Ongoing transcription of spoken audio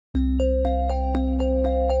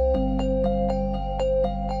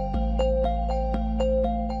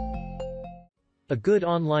A good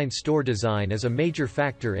online store design is a major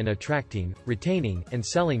factor in attracting, retaining, and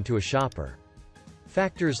selling to a shopper.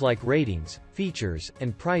 Factors like ratings, features,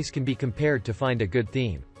 and price can be compared to find a good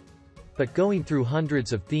theme. But going through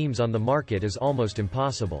hundreds of themes on the market is almost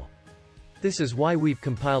impossible. This is why we've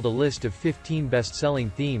compiled a list of 15 best-selling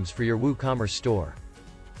themes for your WooCommerce store.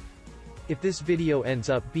 If this video ends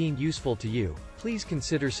up being useful to you, please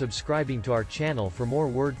consider subscribing to our channel for more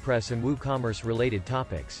WordPress and WooCommerce related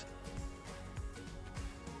topics.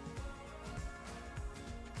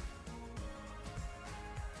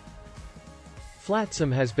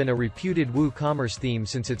 Flatsome has been a reputed WooCommerce theme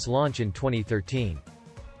since its launch in 2013.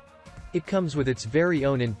 It comes with its very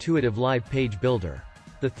own intuitive live page builder.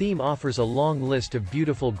 The theme offers a long list of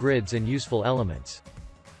beautiful grids and useful elements.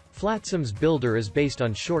 Flatsome's builder is based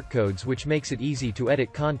on shortcodes, which makes it easy to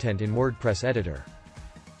edit content in WordPress editor.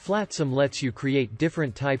 Flatsome lets you create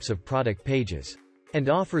different types of product pages, and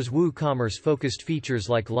offers WooCommerce-focused features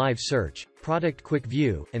like live search, product quick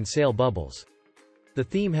view, and sale bubbles. The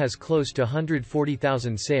theme has close to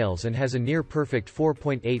 140,000 sales and has a near-perfect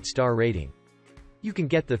 4.8 star rating. You can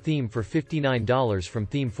get the theme for $59 from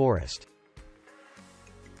ThemeForest.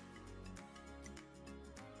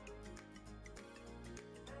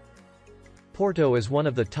 Porto is one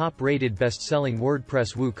of the top-rated best-selling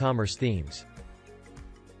WordPress WooCommerce themes.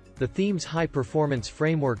 The theme's high-performance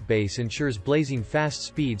framework base ensures blazing fast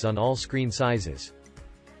speeds on all screen sizes.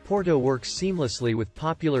 Porto works seamlessly with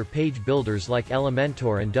popular page builders like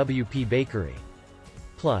Elementor and WP Bakery.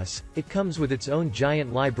 Plus, it comes with its own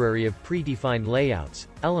giant library of predefined layouts,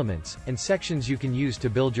 elements, and sections you can use to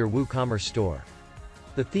build your WooCommerce store.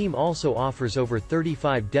 The theme also offers over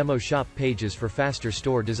 35 demo shop pages for faster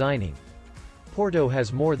store designing. Porto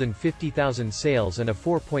has more than 50,000 sales and a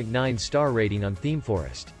 4.9 star rating on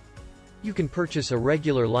ThemeForest. You can purchase a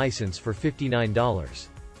regular license for $59.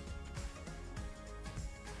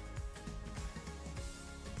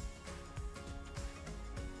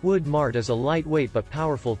 WoodMart is a lightweight but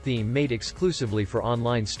powerful theme made exclusively for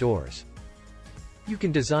online stores. You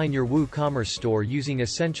can design your WooCommerce store using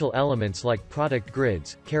essential elements like product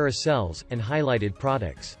grids, carousels, and highlighted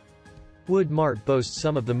products. WoodMart boasts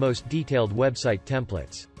some of the most detailed website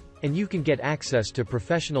templates, and you can get access to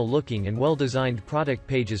professional-looking and well-designed product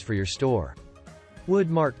pages for your store.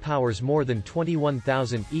 WoodMart powers more than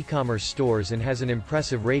 21,000 e-commerce stores and has an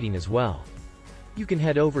impressive rating as well. You can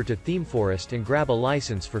head over to ThemeForest and grab a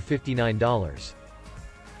license for $59.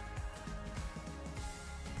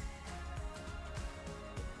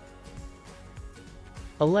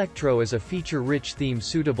 Electro is a feature-rich theme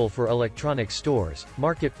suitable for electronic stores,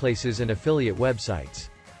 marketplaces and affiliate websites.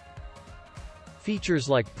 Features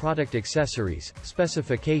like product accessories,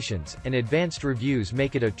 specifications, and advanced reviews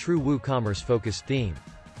make it a true WooCommerce-focused theme.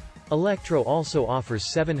 Electro also offers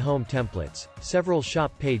 7 home templates, several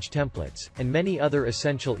shop page templates, and many other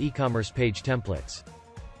essential e-commerce page templates.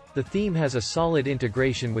 The theme has a solid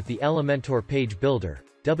integration with the Elementor Page Builder,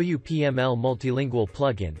 WPML Multilingual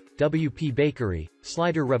plugin, WP Bakery,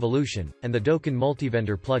 Slider Revolution, and the Dokken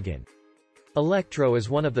Multivendor plugin. Electro is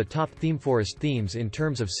one of the top ThemeForest themes in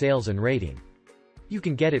terms of sales and rating. You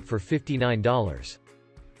can get it for $59.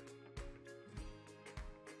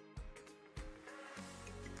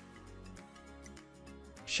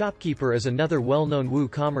 Shopkeeper is another well-known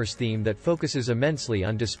WooCommerce theme that focuses immensely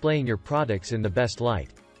on displaying your products in the best light.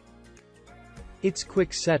 Its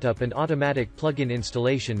quick setup and automatic plugin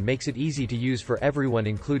installation makes it easy to use for everyone,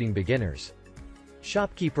 including beginners.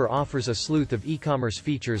 Shopkeeper offers a slew of e-commerce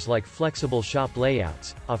features like flexible shop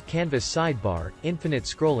layouts, off-canvas sidebar, infinite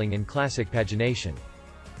scrolling and classic pagination.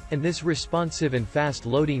 And this responsive and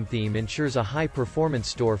fast-loading theme ensures a high-performance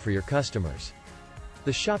store for your customers.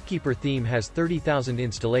 The Shopkeeper theme has 30,000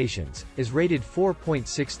 installations, is rated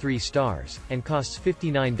 4.63 stars, and costs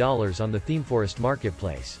 $59 on the ThemeForest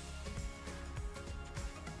marketplace.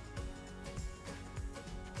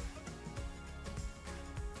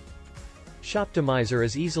 Shoptimizer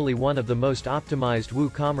is easily one of the most optimized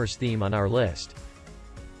WooCommerce theme on our list.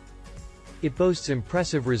 It boasts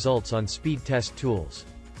impressive results on speed test tools.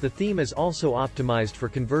 The theme is also optimized for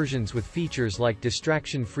conversions with features like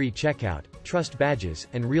distraction-free checkout, trust badges,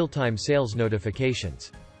 and real-time sales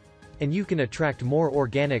notifications. And you can attract more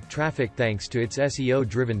organic traffic thanks to its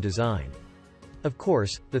SEO-driven design. Of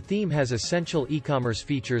course, the theme has essential e-commerce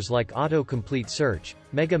features like auto-complete search,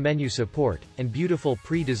 mega menu support, and beautiful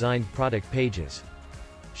pre-designed product pages.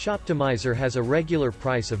 Shoptimizer has a regular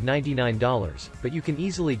price of $99, but you can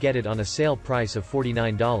easily get it on a sale price of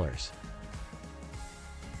 $49.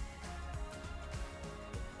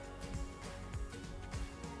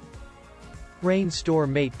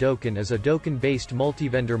 StoreMate Dokken is a Dokken-based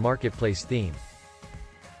multi-vendor marketplace theme.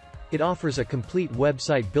 It offers a complete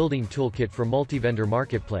website building toolkit for multi-vendor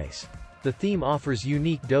marketplace. The theme offers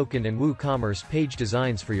unique token and WooCommerce page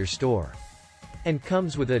designs for your store. And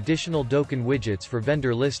comes with additional token widgets for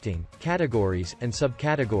vendor listing, categories, and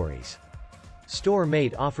subcategories.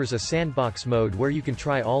 StoreMate offers a sandbox mode where you can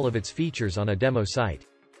try all of its features on a demo site.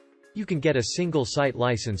 You can get a single site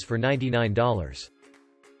license for $99.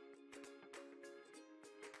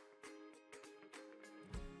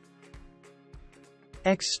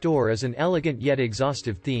 XStore is an elegant yet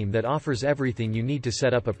exhaustive theme that offers everything you need to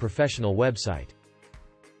set up a professional website.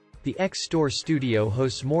 The XStore Studio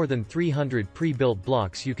hosts more than 300 pre-built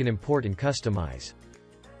blocks you can import and customize.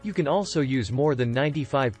 You can also use more than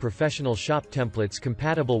 95 professional shop templates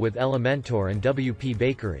compatible with Elementor and WP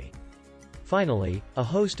Bakery. Finally, a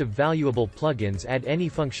host of valuable plugins add any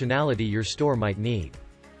functionality your store might need.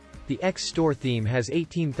 The XStore theme has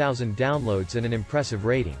 18,000 downloads and an impressive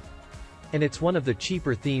rating. And it's one of the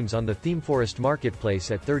cheaper themes on the ThemeForest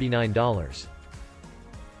marketplace at $39.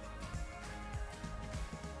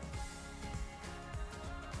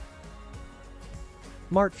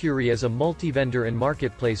 Martfury is a multi-vendor and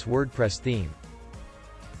marketplace WordPress theme.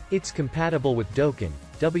 It's compatible with Token,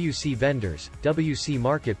 WC Vendors, WC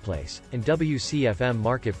Marketplace, and WCFM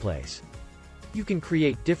Marketplace. You can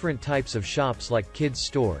create different types of shops like kids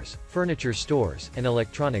stores, furniture stores, and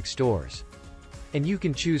electronic stores. And you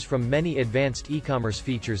can choose from many advanced e-commerce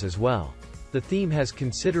features as well. The theme has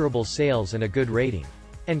considerable sales and a good rating.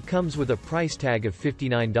 And comes with a price tag of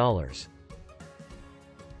 $59.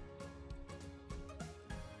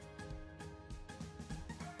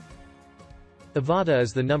 Avada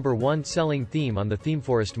is the #1 selling theme on the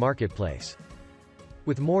ThemeForest marketplace.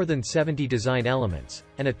 With more than 70 design elements,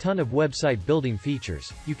 and a ton of website building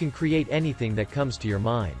features, you can create anything that comes to your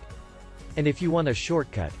mind. And if you want a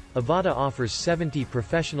shortcut, Avada offers 70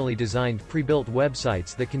 professionally designed pre-built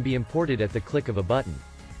websites that can be imported at the click of a button.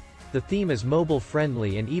 The theme is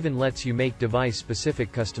mobile-friendly and even lets you make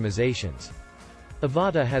device-specific customizations.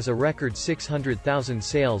 Avada has a record 600,000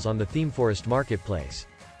 sales on the ThemeForest marketplace.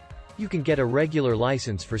 You can get a regular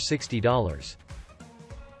license for $60.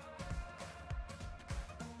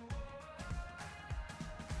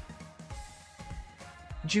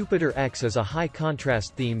 Jupiter X is a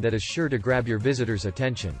high-contrast theme that is sure to grab your visitors'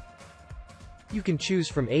 attention. You can choose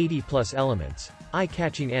from 80+ elements,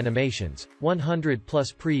 eye-catching animations,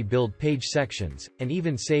 100+ pre-built page sections, and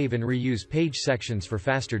even save and reuse page sections for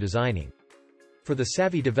faster designing. For the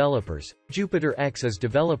savvy developers, Jupiter X is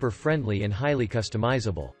developer-friendly and highly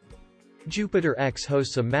customizable. Jupiter X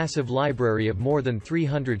hosts a massive library of more than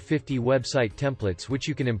 350 website templates which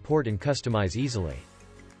you can import and customize easily.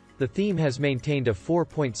 The theme has maintained a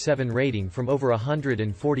 4.7 rating from over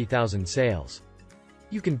 140,000 sales.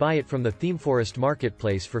 You can buy it from the ThemeForest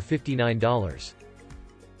marketplace for $59.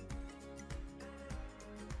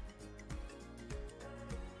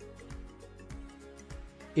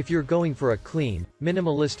 If you're going for a clean,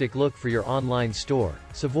 minimalistic look for your online store,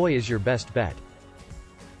 Savoy is your best bet.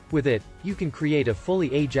 With it, you can create a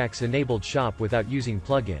fully Ajax-enabled shop without using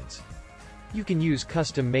plugins. You can use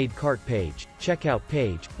custom-made cart page, checkout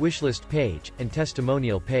page, wishlist page, and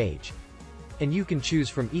testimonial page. And you can choose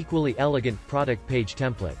from equally elegant product page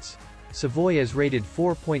templates. Savoy is rated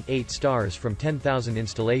 4.8 stars from 10,000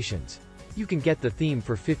 installations. You can get the theme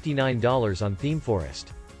for $59 on ThemeForest.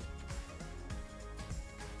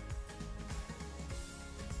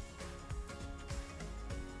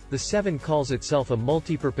 The 7 calls itself a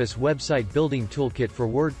multipurpose website building toolkit for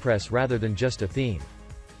WordPress rather than just a theme.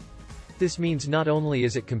 This means not only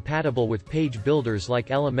is it compatible with page builders like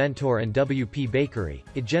Elementor and WP Bakery,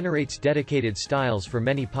 it generates dedicated styles for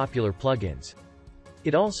many popular plugins.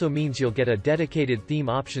 It also means you'll get a dedicated theme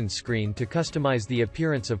options screen to customize the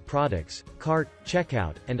appearance of products, cart,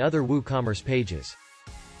 checkout, and other WooCommerce pages.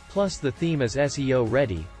 Plus the theme is SEO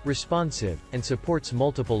ready, responsive, and supports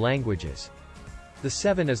multiple languages. The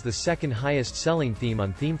 7 is the second highest selling theme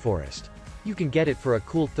on ThemeForest. You can get it for a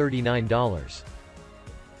cool $39.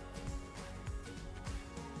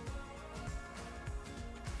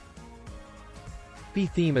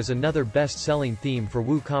 BeTheme is another best-selling theme for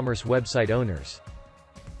WooCommerce website owners.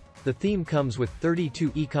 The theme comes with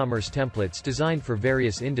 32 e-commerce templates designed for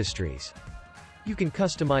various industries. You can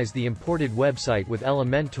customize the imported website with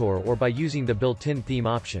Elementor or by using the built-in theme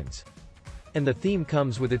options. And the theme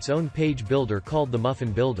comes with its own page builder called the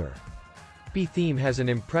Muffin Builder. BeTheme has an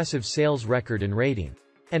impressive sales record and rating.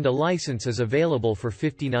 And a license is available for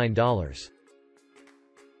 $59.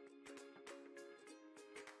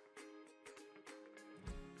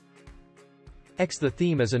 The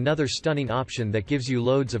theme is another stunning option that gives you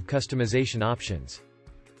loads of customization options.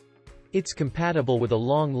 It's compatible with a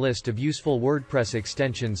long list of useful WordPress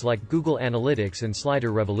extensions like Google Analytics and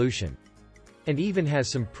Slider Revolution. And even has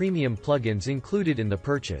some premium plugins included in the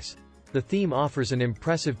purchase. The theme offers an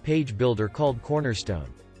impressive page builder called Cornerstone,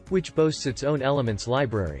 which boasts its own Elements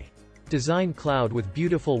library, Design Cloud with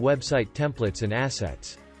beautiful website templates and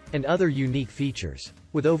assets, and other unique features.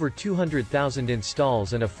 With over 200,000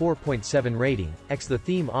 installs and a 4.7 rating, the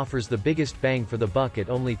theme offers the biggest bang for the buck at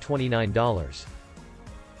only $29.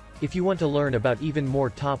 If you want to learn about even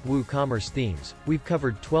more top WooCommerce themes, we've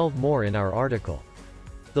covered 12 more in our article.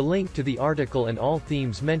 The link to the article and all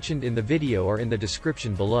themes mentioned in the video are in the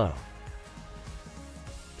description below.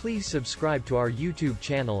 Please subscribe to our YouTube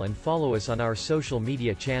channel and follow us on our social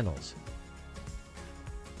media channels.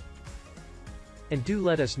 And do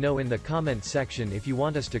let us know in the comment section if you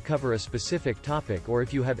want us to cover a specific topic or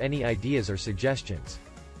if you have any ideas or suggestions.